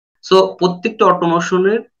So প্রত্যেকটা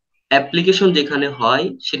অটোমেশনের application যেখানে হয়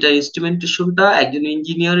সেটা ইনস্ট্রুমেন্টেশনটা একজন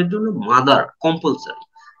ইঞ্জিনিয়ারের জন্য মাদার কম্পালসারি।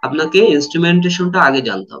 আপনাকে ইনস্ট্রুমেন্টেশনটা আগে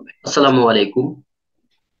জানতে হবে। আসসালামু আলাইকুম।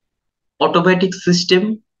 অটোমেটিক সিস্টেম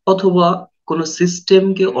অথবা কোনো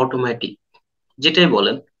সিস্টেমকে অটোমেটিক যেটাই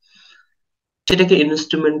বলেন সেটাকে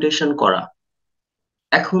ইনস্ট্রুমেন্টেশন করা।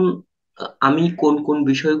 এখন আমি কোন কোন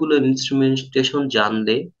বিষয়গুলো ইনস্ট্রুমেন্টেশন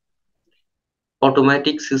জানলে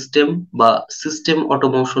অটোমেটিক সিস্টেম বা সিস্টেম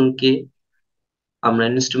অটোমেশনকে আমরা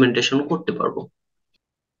ইনস্ট্রুমেন্টেশন করতে পারবো।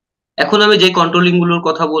 এখন আমি যে কন্ট্রোলিং গুলোর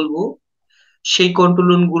কথা বলবো সেই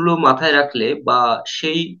কন্ট্রোলিং গুলো মাথায় রাখলে বা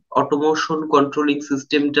সেই অটোমেশন কন্ট্রোলিং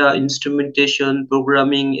সিস্টেমটা ইনস্ট্রুমেন্টেশন,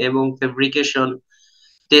 প্রোগ্রামিং এবং fabrication,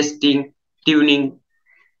 testing, tuning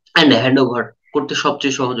and handover করতে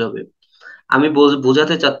সবচেয়ে সহজ হবে। আমি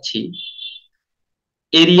বোঝাতে চাচ্ছি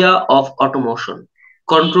এরিয়া অফ অটোমেশন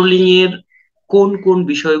কন্ট্রোলিং এর কোন কোন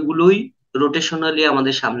বিষয়গুলোই রোটেশনালি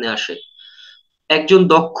আমাদের সামনে আসে। একজন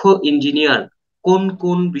দক্ষ ইঞ্জিনিয়ার কোন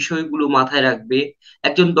কোন বিষয়গুলো মাথায় রাখবে।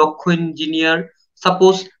 একজন দক্ষ ইঞ্জিনিয়ার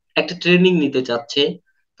সাপোজ একটা ট্রেনিং নিতে চাচ্ছে,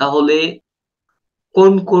 তাহলে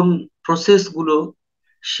কোন কোন প্রসেস গুলো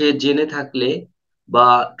সে জেনে থাকলে বা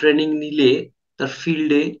ট্রেনিং নিলে তার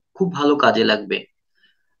ফিল্ডে খুব ভালো কাজে লাগবে।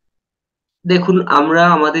 দেখুন, আমরা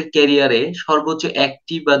আমাদের ক্যারিয়ারে সর্বোচ্চ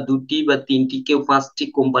একটি বা দুটি বা তিনটি, কেউ পাঁচটি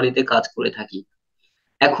কোম্পানিতে কাজ করে থাকি।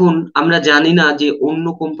 এখন আমরা জানি না যে অন্য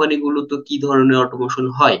কোম্পানিগুলো তো কি ধরনের অটোমেশন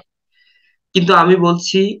হয়, কিন্তু আমি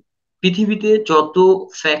বলছি পৃথিবীতে যত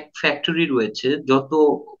ফ্যাক্টরি রয়েছে, যত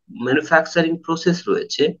ম্যানুফ্যাকচারিং প্রসেস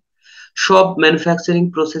রয়েছে, সব ম্যানুফ্যাকচারিং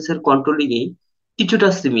প্রসেসের কন্ট্রোলিংই কিছুটা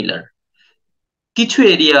সিমিলার। কিছু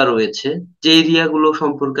এরিয়া রয়েছে যে এরিয়াগুলো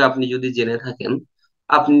সম্পর্কে আপনি যদি জেনে থাকেন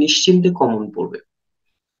আপনি নিশ্চিন্তে কমন পড়বে।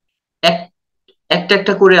 এক একটা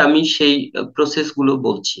একটা করে আমি সেই প্রসেস গুলো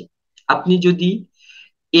বলছি। আপনি যদি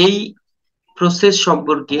এই প্রসেস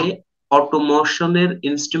সম্পর্কে অটোমেশনের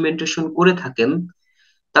ইনস্ট্রুমেন্টেশন করে থাকেন,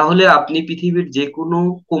 তাহলে আপনি পৃথিবীর যে কোনো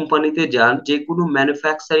কোম্পানিতে যান, যে কোনো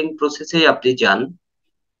ম্যানুফ্যাকচারিং প্রসেসে আপনি যান,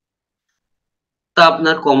 তা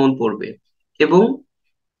আপনার কমন পড়বে এবং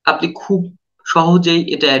আপনি খুব সহজেই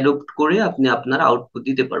এটা অ্যাডপ্ট করে আপনি আপনার আউটপুট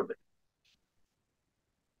দিতে পারবেন।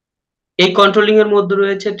 এই কন্ট্রোলিং এর মধ্যে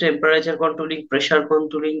রয়েছে temperature controlling, pressure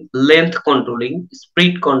controlling, length controlling,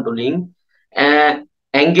 speed controlling,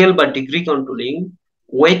 angle বা degree controlling,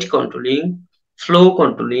 wait controlling, flow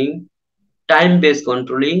controlling, time base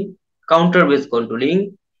controlling, counter base controlling,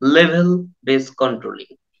 level base controlling.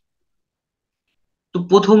 তো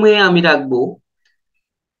প্রথমে আমি রাখবো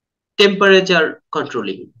টেম্পারেচার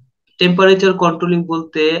কন্ট্রোলিং। টেম্পারেচার কন্ট্রোলিং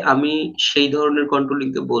বলতে আমি সেই ধরনের কন্ট্রোলিং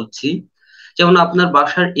কে বলছি, যেমন আপনার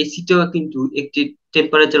বাসার এসিটাও কিন্তু একটি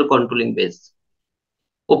temperature controlling base,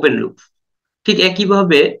 open loop. ঠিক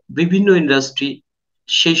একইভাবে বিভিন্ন ইন্ডাস্ট্রি,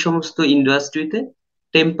 সেই সমস্ত ইন্ডাস্ট্রিতে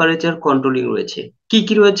টেম্পারেচার কন্ট্রোলিং রয়েছে। কি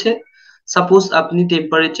কি রয়েছে? সাপোজ আপনি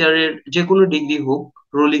টেম্পারেচারের যে কোনো ডিগ্রি হোক,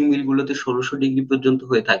 রোলিং মিল গুলোতে 1600 ডিগ্রি পর্যন্ত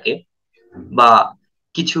হয়ে থাকে, বা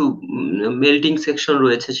কিছু মেল্টিং সেকশন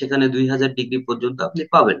রয়েছে সেখানে 2000 ডিগ্রি পর্যন্ত আপনি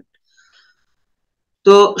পাবেন।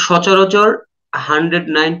 তো সচরাচর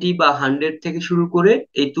 190 বা 100 থেকে শুরু করে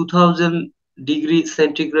এই 2000 ডিগ্রি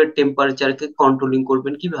সেন্টিগ্রেড টেম্পারেচারকে কন্ট্রোলিং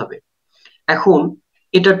করবেন কিভাবে? এখন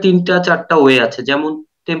এটা তিনটা চারটা ওয়ে আছে। যেমন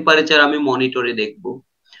টেম্পারেচার আমি মনিটরে দেখব,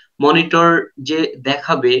 মনিটর যে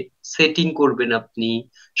দেখাবে, সেটিং করবেন আপনি,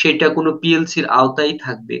 সেটা কোনো পিএলসির আওতায়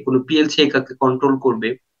থাকবে, কোনো পিএলসি এটাকে কন্ট্রোল করবে।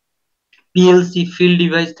 পিএলসি ফিল্ড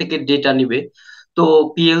ডিভাইস থেকে ডেটা নিবে। তো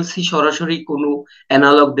পিএলসি সরাসরি কোনো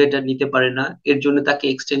অ্যানালগ ডেটা নিতে পারে না, এর জন্য তাকে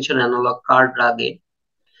এক্সটেনশন অ্যানালগ কার্ড লাগে।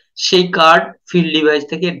 সেই কার্ড ফিল্ড ডিভাইস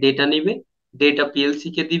থেকে ডেটা নিবে, ডেটা পিএলসি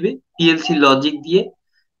কে দিবে, পিএলসি লজিক দিয়ে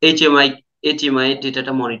এইচএমআই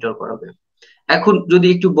ডেটাটা মনিটর করাবে। এখন যদি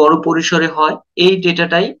একটু বড় পরিসরে হয়, এই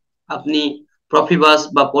ডেটাটাই আপনি প্রফিবাস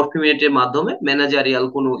বা পরফিমেটের মাধ্যমে ম্যানেজারিয়াল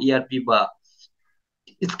কোনো ইআরপি বা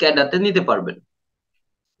স্ক্যাডাতে নিতে পারবেন।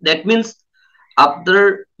 দ্যাট মিনস আপনার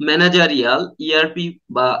ম্যানেজারিয়াল ইআরপি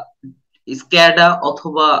বা স্ক্যাডা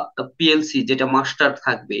অথবা পিএলসি যেটা মাস্টার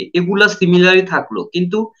থাকবে, এগুলা সিমিলারই থাকলো,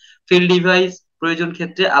 কিন্তু ফিল্ড ডিভাইস প্রয়োজন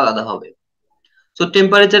ক্ষেত্রে আলাদা হবে। তো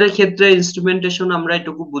টেম্পারেচারের ক্ষেত্রে ইনস্ট্রুমেন্টেশন আমরা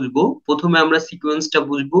এটুকু বুঝবো। প্রথমে আমরা সিকোয়েন্সটা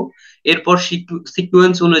বুঝবো, এরপর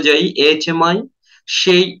সিকোয়েন্স অনুযায়ী এইচএমআই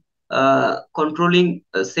সেই কন্ট্রোলিং,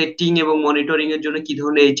 সেটিং এবং মনিটরিং এর জন্য কি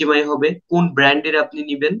ধরনের এইচএমআই হবে, কোন ব্র্যান্ডের আপনি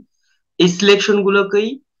নিবেন, এই সিলেকশন গুলোকেই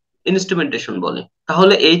ইনস্ট্রুমেন্টেশন বলে।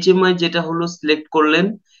 তাহলে এইচএমআই যেটা হলো সিলেক্ট করলেন,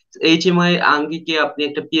 এইচএমআই আঙ্গিকে আপনি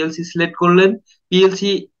একটা পিএলসি সিলেক্ট করলেন।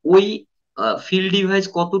 পিএলসি ওই ফিল্ড ডিভাইস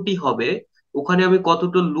কতটি হবে, ওখানে আমি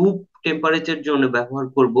কতটা লুপ টেম্পারেচার জন্য ব্যবহার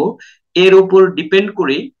করব, এর উপর ডিপেন্ড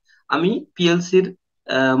করে আমি পিএলসির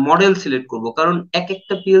মডেল সিলেক্ট করব। কারণ এক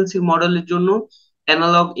একটা পিএলসির মডেলের জন্য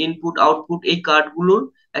অ্যানালগ ইনপুট আউটপুট এই কার্ডগুলোর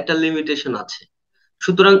একটা লিমিটেশন আছে।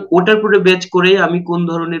 সুতরাং ওটার উপরে বেচ করে আমি কোন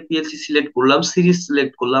ধরনের পিএলসি সিলেক্ট করলাম, সিরিজ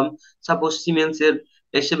সিলেক্ট করলাম, সাপোজ সিমেন্সের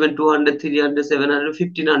S7 200 300 700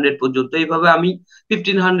 1500 পর্যন্ত, এইভাবে আমি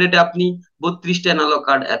 1500 আপনি 32টা অ্যানালগ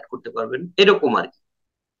কার্ড অ্যাড করতে পারবেন, এরকম আর কি।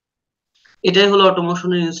 এটাই হলো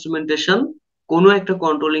অটোমেশনের ইনস্ট্রুমেন্টেশন। কোনো একটা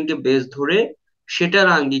কন্ট্রোলিং কে বেস ধরে সেটার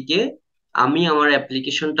আঙ্গিকে আমি আমার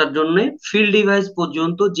অ্যাপ্লিকেশনটার জন্য ফিল্ড ডিভাইস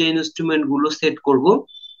পর্যন্ত যে ইনস্ট্রুমেন্ট গুলো সেট করব,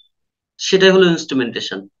 সেটাই হলো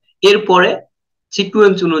ইনস্ট্রুমেন্টেশন। এরপরে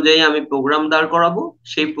সিকুয়েন্স অনুযায়ী আমি প্রোগ্রাম দাঁড় করাবো,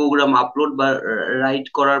 সেই প্রোগ্রাম আপলোড বা রাইট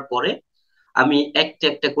করার পরে আমি একটা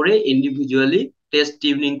একটা করে ইন্ডিভিজুয়ালি টেস্ট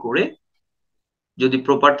টিউনিং করে যদি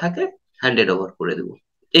প্রপার থাকে হ্যান্ডেড ওভার করে দেবো।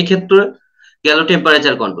 এই ক্ষেত্রে গেল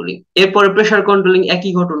টেম্পারেচার কন্ট্রোলিং। এরপরে প্রেসার কন্ট্রোলিং,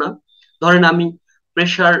 একই ঘটনা। ধরেন আমি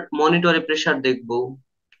প্রেসার মনিটরে প্রেসার দেখবো,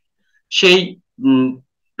 সেই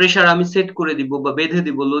প্রেসার আমি সেট করে দিব বা বেঁধে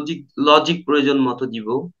দিব, লজিক লজিক প্রয়োজন মতো দিব।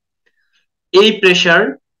 এই প্রেসার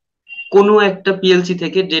কোনো একটা পিএলসি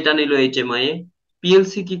থেকে ডেটা নিল এইচএমআই এ,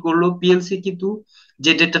 পিএলসি কি করলো, পিএলসি কিন্তু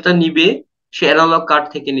যে ডেটাটা নিবে সে অ্যানালগ কার্ড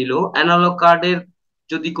থেকে নিল, অ্যানালগ কার্ডের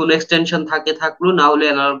যদি কোনো এক্সটেনশন থাকে থাকলো, না হলে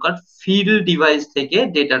অ্যানালগ কার্ড ফিল্ড ডিভাইস থেকে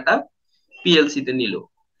ডেটাটা পিএলসি তে নিল।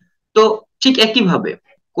 তো ঠিক একই ভাবে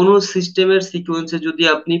কোন সিস্টেমের সিকোয়েন্সে যদি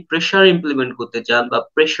আপনি প্রেসার ইমপ্লিমেন্ট করতে চান বা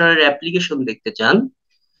প্রেসারের অ্যাপ্লিকেশন দেখতে চান,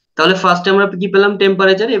 তাহলে ফার্স্ট আমরা কি পেলাম,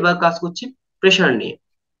 টেম্পারেচার, এবার কাজ করছি প্রেসার নিয়ে।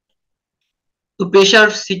 তো প্রেসার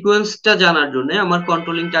সিকোয়েন্সটা জানার জন্য আমার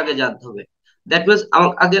কন্ট্রোলিংটা আগে জানতে হবে। দ্যাট মিনস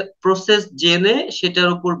আমার আগে প্রসেস জেনে সেটার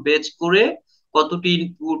উপর বেচ করে কতটি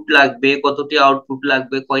ইনপুট লাগবে, কতটি আউটপুট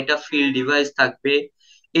লাগবে, কয়টা ফিল্ড ডিভাইস থাকবে,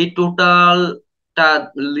 এই টোটালটা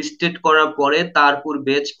লিস্টেড করার পরে তারপর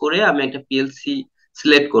বেচ করে আমি একটা পিএলসি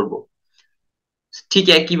সিলেক্ট করব। ঠিক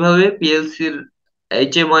একইভাবে পিএলসির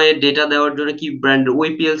এইচএমআই এর ডেটা দেওয়ার জন্য কি ব্র্যান্ড, ওই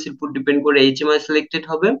পিএলসির উপর ডিপেন্ড করে এইচএমআই সিলেক্টেড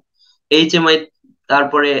হবে। এইচএমআই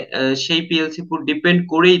তারপরে সেই পিএলসি উপর ডিপেন্ড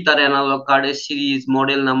করেই তার অ্যানালগ কার্ডের সিরিজ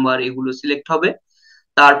মডেল নাম্বার এগুলো সিলেক্ট হবে।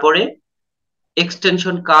 তারপরে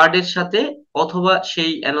এক্সটেনশন কার্ডের সাথে অথবা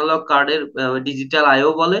সেই অ্যানালগ কার্ডের ডিজিটাল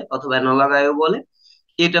আইও বলে অথবা অ্যানালগ আইও বলে,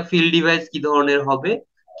 এটা ফিল্ড ডিভাইস কি ধরনের হবে,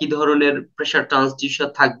 কি ধরনের প্রেসার ট্রান্সডিউসার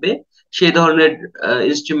থাকবে, সেই ধরনের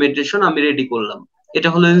ইনস্ট্রুমেন্টেশন আমি রেডি করলাম। এটা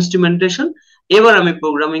হলো ইনস্ট্রুমেন্টেশন। এবার আমি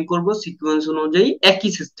প্রোগ্রামিং করব সিকোয়েন্স অনুযায়ী, একই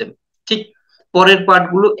সিস্টেম, ঠিক পরের পার্ট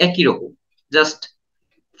গুলো একই রকম। জাস্ট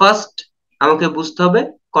ফার্স্ট আমাকে বুঝতে হবে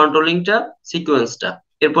কন্ট্রোলিংটা, সিকোয়েন্সটা,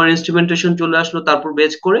 এরপর ইনস্ট্রুমেন্টেশন চলে আসলো, তারপর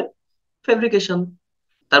বেচ করে ফেব্রিকেশন,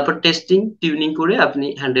 তারপর টেস্টিং টিউনিং করে আপনি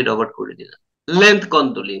হ্যান্ডেড ওভার করে দিলেন। লেন্থ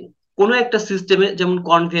কন্ট্রোলিং, কোনো একটা সিস্টেমে যেমন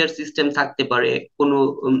কনভেয়ার সিস্টেম থাকতে পারে কোনো,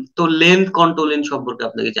 তো লেন্থ কন্ট্রোলিং সম্পর্কে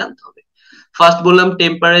আপনাকে জানতে হবে। ফার্স্ট বললাম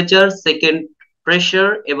টেম্পারেচার, সেকেন্ড প্রেসার,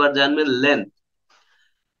 এবার জানবেন লেন্থ।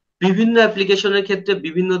 বিভিন্ন অ্যাপ্লিকেশনের ক্ষেত্রে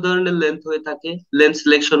বিভিন্ন ধরনের লেন্থ হয়ে থাকে, লেন্থ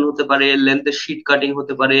সিলেকশন হতে পারে, লেন্থের শিট কাটিং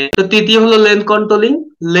হতে পারে। তো তৃতীয় হলো লেন্থ কন্ট্রোলিং।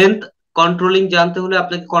 লেন্থ কন্ট্রোলিং জানতে হলে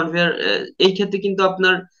আপনাকে কনভেয়ার, এই ক্ষেত্রে কিন্তু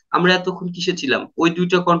আপনার, আমরা এতক্ষণ কিসে ছিলাম, ওই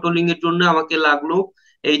দুইটা কন্ট্রোলিং এর জন্য আমাকে লাগলো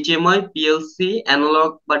এইচএমআই, পিএলসি,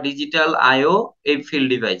 অ্যানালগ বা ডিজিটাল আইও, এই ফিল্ড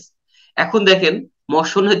ডিভাইস। এখন দেখেন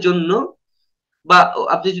মোশনের জন্য বা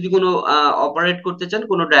আপনি যদি কোনো অপারেট করতে চান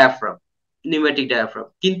কোনো ডায়াফ্রাম, নিউমেটিক ডায়াফ্রাম,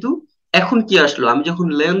 কিন্তু এখন কি আসলো, আমি যখন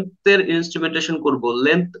লেন্থের ইনস্ট্রুমেন্টেশন করব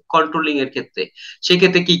লেন্থ কন্ট্রোলিং এর ক্ষেত্রে,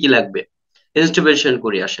 সেক্ষেত্রে কি কি লাগবে, ইনস্ট্রুমেন্টেশন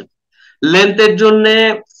করে আসেন। লেন্থের জন্য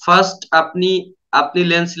ফার্স্ট আপনি আপনি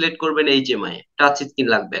লেন্থ সিলেক্ট করবেন এইচএমআই, টাচ স্ক্রিন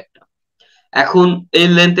লাগবে একটা। এখন এই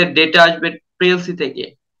লেন্থের ডেটা আসবে পিএলসি থেকে,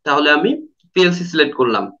 তাহলে আমি পিএলসি সিলেক্ট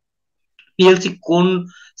করলাম। পিএলসি কোন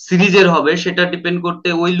সিরিজের হবে সেটা ডিপেন্ড করতে,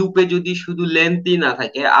 ওই লুপে যদি শুধু লেন্থই না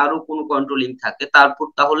থাকে আরো কোনো কন্ট্রোলিং থাকে, তারপর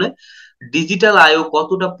তাহলে ডিজিটাল আইও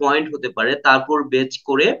কতটা পয়েন্ট হতে পারে তারপর বেচ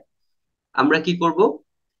করে আমরা কি করব,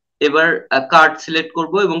 এবার কার্ড সিলেক্ট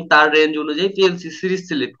করব এবং তার রেঞ্জ অনুযায়ী পিএলসি সিরিজ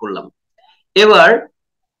সিলেক্ট করলাম। এবার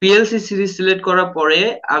পিএলসি সিরিজ সিলেক্ট করার পরে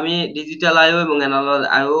আমি ডিজিটাল আইও এবং অ্যানালগ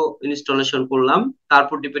আইও ইনস্টলেশন করলাম।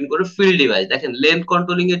 তারপর ডিপেন্ড করে ফিল্ড ডিভাইস, দেখেন লেন্থ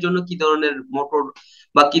কন্ট্রোলিং এর জন্য কি ধরনের মোটর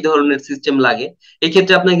বা কি ধরনের সিস্টেম লাগে।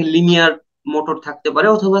 এক্ষেত্রে আপনাকে লিনিয়ার মোটর থাকতে পারে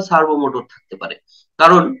অথবা সার্ভো মোটর থাকতে পারে,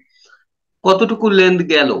 কারণ কতটুকু লেন্থ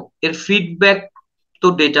গেল এর ফিডব্যাক তো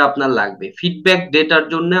ডেটা আপনার লাগবে। ফিডব্যাক ডেটার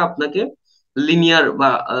জন্য আপনাকে লিনিয়ার বা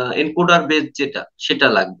এনকোডার বেস যেটা সেটা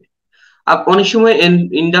লাগবে। অনেক সময়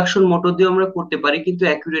ইন্ডাকশন মোটর দিয়ে আমরা করতে পারি কিন্তু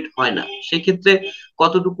অ্যাকুরেট হয় না, সেক্ষেত্রে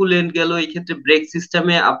কতটুকু লেন্থ গেল, এই ক্ষেত্রে ব্রেক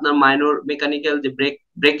সিস্টেমে আপনার মাইনর মেকানিক্যাল যে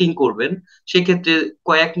ব্রেকিং করবেন সেক্ষেত্রে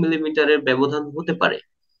কয়েক মিলিমিটারের ব্যবধান হতে পারে।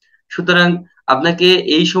 সুতরাং আপনাকে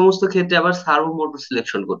এই সমস্ত ক্ষেত্রে আবার সার্ভো মোটর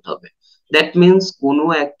সিলেকশন করতে হবে। দ্যাট মিনস কোনো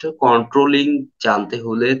একটা কন্ট্রোলিং জানতে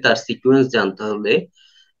হলে, তার সিকোয়েন্স জানতে হলে,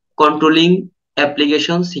 কন্ট্রোলিং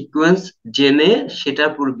অ্যাপ্লিকেশন সিকোয়েন্স জেনে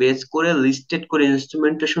সেটার উপর বেস করে লিস্টেড করে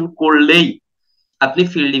ইনস্ট্রুমেন্টেশন করলেই আপনি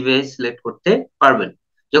ফিল্ড ডিভাইস সিলেক্ট করতে পারবেন।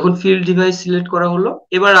 যখন ফিল্ড ডিভাইস সিলেক্ট করা হলো,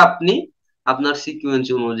 এবার আপনি আপনার সিকোয়েন্স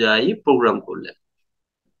অনুযায়ী প্রোগ্রাম করলেন।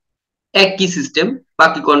 একই সিস্টেম,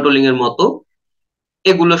 বাকি কন্ট্রোলিং এর মতো,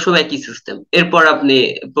 এগুলো সব একই সিস্টেম। এরপর আপনি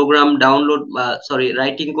প্রোগ্রাম ডাউনলোড বা সরি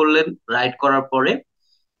রাইটিং করলেন। রাইট করার পরে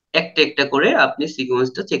একটা একটা করে আপনি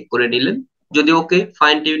সিকোয়েন্সটা চেক করে নিলেন। যদি ওকে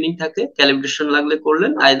ফাইন টিউনিং থাকে, ক্যালিব্রেশন লাগলে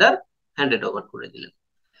করলেন, আইদার হ্যান্ডেড ওভার করে দিলেন।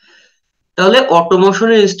 তাহলে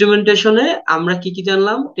অটোমোশনের ইনস্ট্রুমেন্টেশনে আমরা কি কি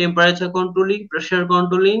জানলাম? টেম্পারেচার কন্ট্রোলিং, প্রেসার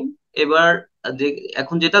কন্ট্রোলিং, এবার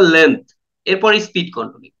এখন যেটা লেন্থ, এরপর স্পিড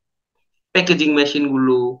কন্ট্রোলিং। প্যাকেজিং মেশিন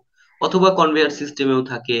গুলো অথবা কনভেয়ার সিস্টেমেও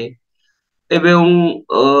থাকে, এবং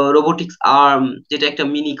রোবোটিক্স আর্ম, যেটা একটা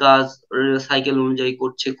মিনি কাজ সাইকেল অনুযায়ী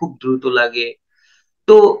করছে, খুব দ্রুত লাগে।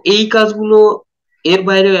 তো এই কাজগুলো, এর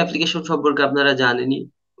বাইরেও অ্যাপ্লিকেশন সম্পর্কে আপনারা জানেনই।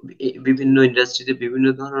 বিভিন্ন ইন্ডাস্ট্রিতে বিভিন্ন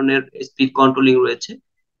ধরনের স্পিড কন্ট্রোলিং রয়েছে।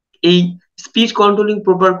 এই স্পিড কন্ট্রোলিং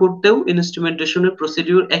প্রপার করতেও ইনস্ট্রুমেন্টেশনের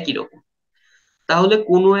প্রসিডিউর একই রকম। তাহলে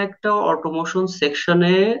কোনো একটা অটোমোশন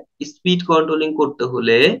সেকশনে স্পিড কন্ট্রোলিং করতে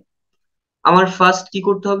হলে আমার ফার্স্ট কি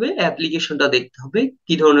করতে হবে? অ্যাপ্লিকেশনটা দেখতে হবে,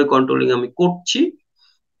 কি ধরনের কন্ট্রোলিং আমি করছি।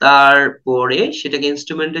 তারপরে সেটাকে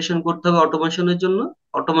ইনস্ট্রুমেন্টেশন করতে হবে অটোমেশনের জন্য।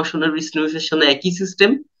 অটোমেশনের ইনস্ট্রুমেন্টেশনে একই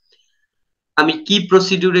সিস্টেম। আমি কি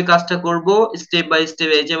প্রসিডিউরে কাজটা করব, step by step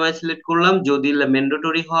HMI select করলাম, যদি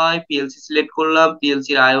ম্যান্ডেটরি হয় পিএলসি সিলেক্ট করলাম,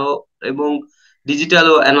 পিএলসির আইও এবং ডিজিটাল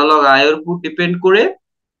ও অ্যানালগ আইওর উপর ডিপেন্ড করে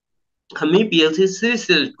আমি পিএলসি সিরিজ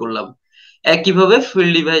সিলেক্ট করলাম। একইভাবে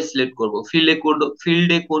ফিল্ড ডিভাইস সিলেক্ট করব,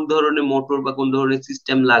 ফিল্ডে কোন ধরনের মোটর বা কোন ধরনের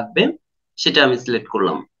সিস্টেম লাগবে সেটা আমি সিলেক্ট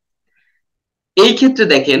করলাম। এই ক্ষেত্রে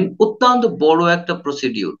দেখেন অত্যন্ত বড় একটা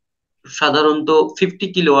প্রসিডিউর। সাধারণত 50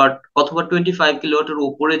 কিলোওয়াট অথবা 25 কিলোওয়াটের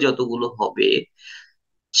উপরে যতগুলো হবে,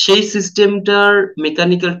 সেই সিস্টেমটার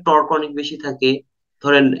মেকানিক্যাল টর্ক অনেক বেশি থাকে।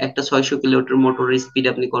 ধরেন একটা 600 কিলোওয়াটের মোটরের স্পিড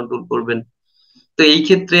আপনি কন্ট্রোল করবেন। তো এই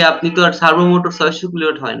ক্ষেত্রে আপনি তো আর সার্ভো মোটর 600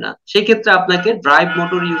 কিলোওয়াট হয় না, সেই ক্ষেত্রে আপনাকে ড্রাইভ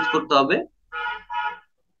মোটর ইউজ করতে হবে।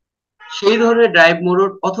 সেই ধরনের ড্রাইভ মোটর,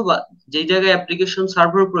 অথবা যেই জায়গায় অ্যাপ্লিকেশন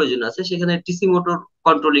সার্ভার প্রয়োজন আছে সেখানে টিসি মোটর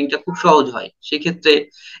কন্ট্রোলিংটা খুব সহজ হয় সেক্ষেত্রে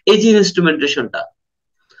এই যে ইনস্ট্রুমেন্টেশনটা।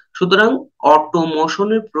 সুতরাং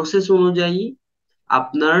অটোমোশনের প্রসেস অনুযায়ী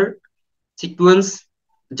আপনার সিকোয়েন্স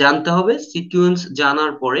জানতে হবে। সিকোয়েন্স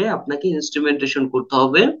জানার পরে আপনাকে ইনস্ট্রুমেন্টেশন করতে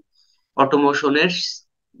হবে। অটোমোশনের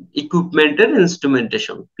ইকুইপমেন্টের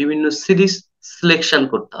ইনস্ট্রুমেন্টেশন, বিভিন্ন সিরিজ সিলেকশন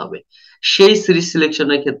করতে হবে। সেই সিরিজ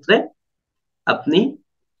সিলেকশনের ক্ষেত্রে আপনি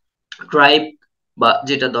ড্রাইভ বা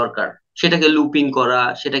যেটা দরকার সেটাকে লুপিং করা,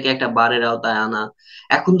 সেটাকে একটা বারের আওতায় আনা।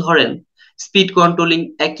 এখন ধরেন স্পিড কন্ট্রোলিং,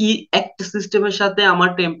 একই একটা সিস্টেমের সাথে আমার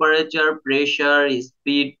টেম্পারেচার, প্রেসার,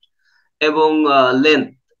 স্পিড এবং লেন্থ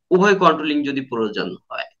উভয় কন্ট্রোলিং যদি প্রয়োজন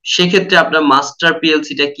হয়, সেক্ষেত্রে আপনার মাস্টার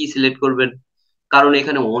পিএলসিটা কি সিলেক্ট করবেন? কারণ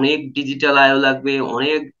এখানে অনেক ডিজিটাল আইও লাগবে,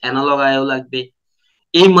 অনেক অ্যানালগ আইও লাগবে।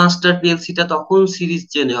 এই মাস্টার পিএলসিটা তখন সিরিজ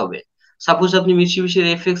চেঞ্জ হবে। সাপোজ আপনি মিৎসুবিশির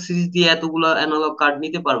এফএক্স সিরিজ দিয়ে এতগুলো অ্যানালগ কার্ড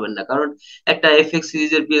নিতে পারবেন না, কারণ একটা এফএক্স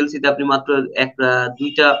সিরিজের পিএলসিতে আপনি মাত্র একটা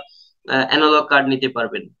দুইটা অ্যানালগ কার্ড নিতে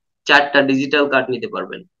পারবেন, চারটা ডিজিটাল কার্ড নিতে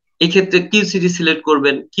পারবেন। এই ক্ষেত্রে কিউ সিরিজ সিলেক্ট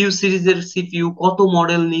করবেন। কিউ সিরিজের সিপিইউ কত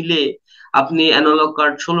মডেল নিলে আপনি অ্যানালগ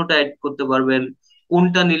কার্ড 16টা অ্যাড করতে পারবেন,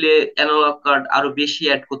 কোনটা নিলে অ্যানালগ কার্ড আরো বেশি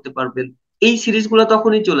অ্যাড করতে পারবেন, এই সিরিজগুলো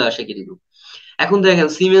তখনই চলে আসে কিন্তু। এখন দেখেন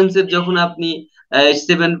সিমেন্সের যখন আপনি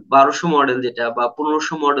 1200 মডেল যেটা বা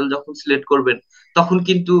 1500 মডেল যখন সিলেক্ট করবেন, তখন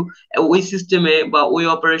কিন্তু ওই সিস্টেমে বা ওই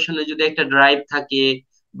অপারেশনে যদি একটা ড্রাইভ থাকে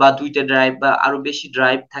বা দুইটা ড্রাইভ বা আরো বেশি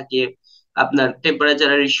ড্রাইভ থাকে, আপনার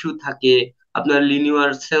টেম্পারেচারের ইস্যু থাকে, আপনার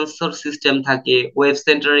লিনিয়ার সেন্সর সিস্টেম থাকে, ওয়েভ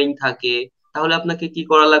সেন্টারিং থাকে, তাহলে আপনাকে কি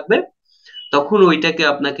করা লাগবে? তখন ওইটাকে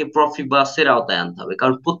আপনাকে প্রফিবাসের আওতায় আনতে হবে।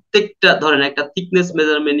 কারণ প্রত্যেকটা ধরেন একটা থিকনেস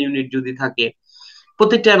মেজারমেন্ট ইউনিট যদি থাকে,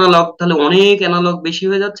 প্রত্যেকটা অ্যানালগ, তাহলে অনেক অ্যানালগ বেশি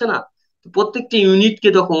হয়ে যাচ্ছে না? তো প্রত্যেকটা ইউনিটকে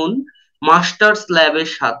তখন মাস্টার স্ল্যাবের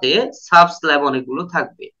সাথে সাব স্ল্যাব অনেকগুলো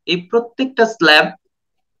থাকবে, এই প্রত্যেকটা স্ল্যাব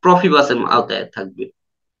প্রফিবাসের আওতায় থাকবে।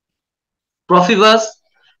 প্রফিবাস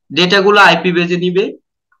ডেটাগুলো আইপি বেজে নিবে,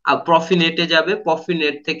 আর প্রফিনেটে যাবে।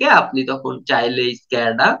 প্রফিনেট থেকে আপনি তখন চাইলে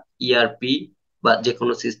স্ক্যাডা, ইআরপি বা যে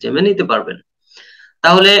কোনো সিস্টেমে নিতে পারবেন।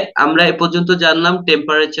 তাহলে আমরা এ পর্যন্ত জানলাম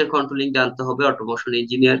টেম্পারেচার কন্ট্রোলিং জানতে হবে অটোমোশন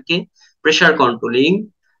ইঞ্জিনিয়ারকে, প্রেসার কন্ট্রোলিং,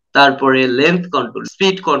 তারপরে লেন্থ কন্ট্রোল,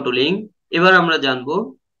 স্পিড কন্ট্রোলিং। এবার আমরা জানবো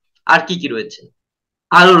আর কি কি রয়েছে।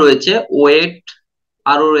 আরো রয়েছে ওয়েট,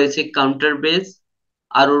 আরো রয়েছে কাউন্টার বেস,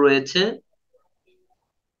 আরো রয়েছে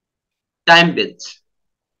টাইম বেস,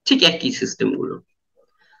 ঠিক একই সিস্টেম গুলো।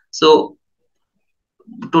 সো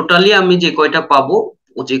টোটালি আমি যে কয়টা পাবো,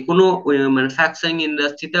 যে কোনো ম্যানুফ্যাকচারিং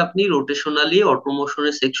ইন্ডাস্ট্রিতে আপনি রোটেশনালি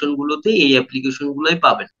অটোমোশনের সেকশন গুলোতে এই অ্যাপ্লিকেশন গুলোই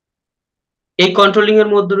পাবেন। এই কন্ট্রোলিং এর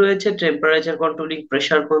মধ্যে রয়েছে temperature controlling,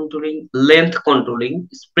 pressure controlling, length controlling,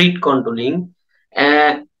 speed controlling,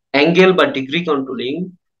 angle বা degree controlling,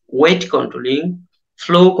 wait controlling,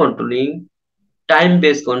 flow controlling, time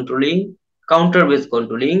base controlling, counter base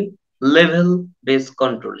controlling, level base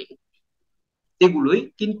controlling, এগুলোই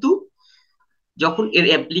কিন্তু যখন এর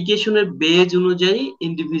অ্যাপ্লিকেশনের বেজ অনুযায়ী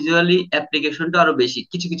ইন্ডিভিজুয়ালি অ্যাপ্লিকেশনটা আরো বেশি।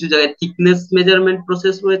 কিছু কিছু জায়গায় থিকনেস মেজারমেন্ট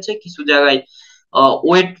প্রসেস রয়েছে, কিছু জায়গায়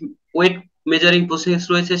ওয়েট ওয়েট মেজারিং প্রসেস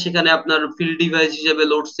রয়েছে, সেখানে আপনার ফিল্ড ডিভাইস হিসেবে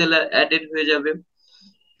লোড সেল অ্যাডেড হয়ে যাবে,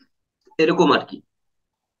 এরকম আর কি।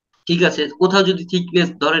 ঠিক আছে, কোথাও যদি থিকনেস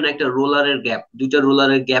ধরেন একটা রোলারের গ্যাপ, দুইটা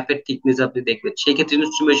রোলারের গ্যাপের থিকনেস আপনি দেখবেন, সেই ক্ষেত্রে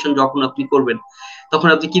ইনস্ট্রুমেশন যখন আপনি করবেন তখন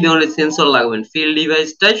আপনি কি ধরনের সেন্সর লাগাবেন, ফিল্ড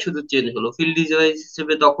ডিভাইসটাই শুধু চেঞ্জ হলো, ফিল্ড ডিভাইস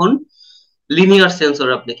হিসেবে তখন লিনিয়ার সেন্সর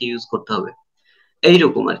আপনাকে ইউজ করতে হবে,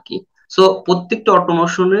 এইরকম আর কি। সো প্রত্যেকটা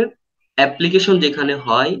অটোমেশনের অ্যাপ্লিকেশন যেখানে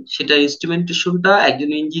হয় সেটা ইনস্ট্রুমেন্টেশনটা একজন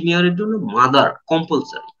ইঞ্জিনিয়ারের জন্য মাদার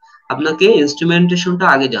কম্পালসারি, আপনাকে ইনস্ট্রুমেন্টেশনটা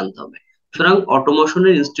আগে জানতে হবে। সুতরাং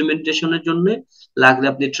অটোমেশনের ইনস্ট্রুমেন্টেশনের জন্য লাগলে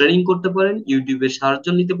আপনি ট্রেনিং করতে পারেন, ইউটিউবের সাহায্য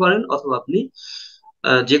নিতে পারেন, অথবা আপনি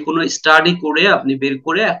যে কোনো স্টাডি করে আপনি বের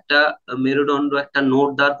করে একটা মেরুদণ্ড একটা নোট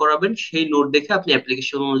দাঁড় করাবেন, সেই নোট দেখে আপনি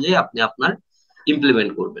অ্যাপ্লিকেশন অনুযায়ী আপনি আপনার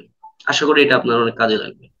ইমপ্লিমেন্ট করবেন। আশা করি এটা আপনার অনেক কাজে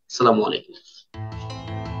লাগবে। আসসালামু আলাইকুম।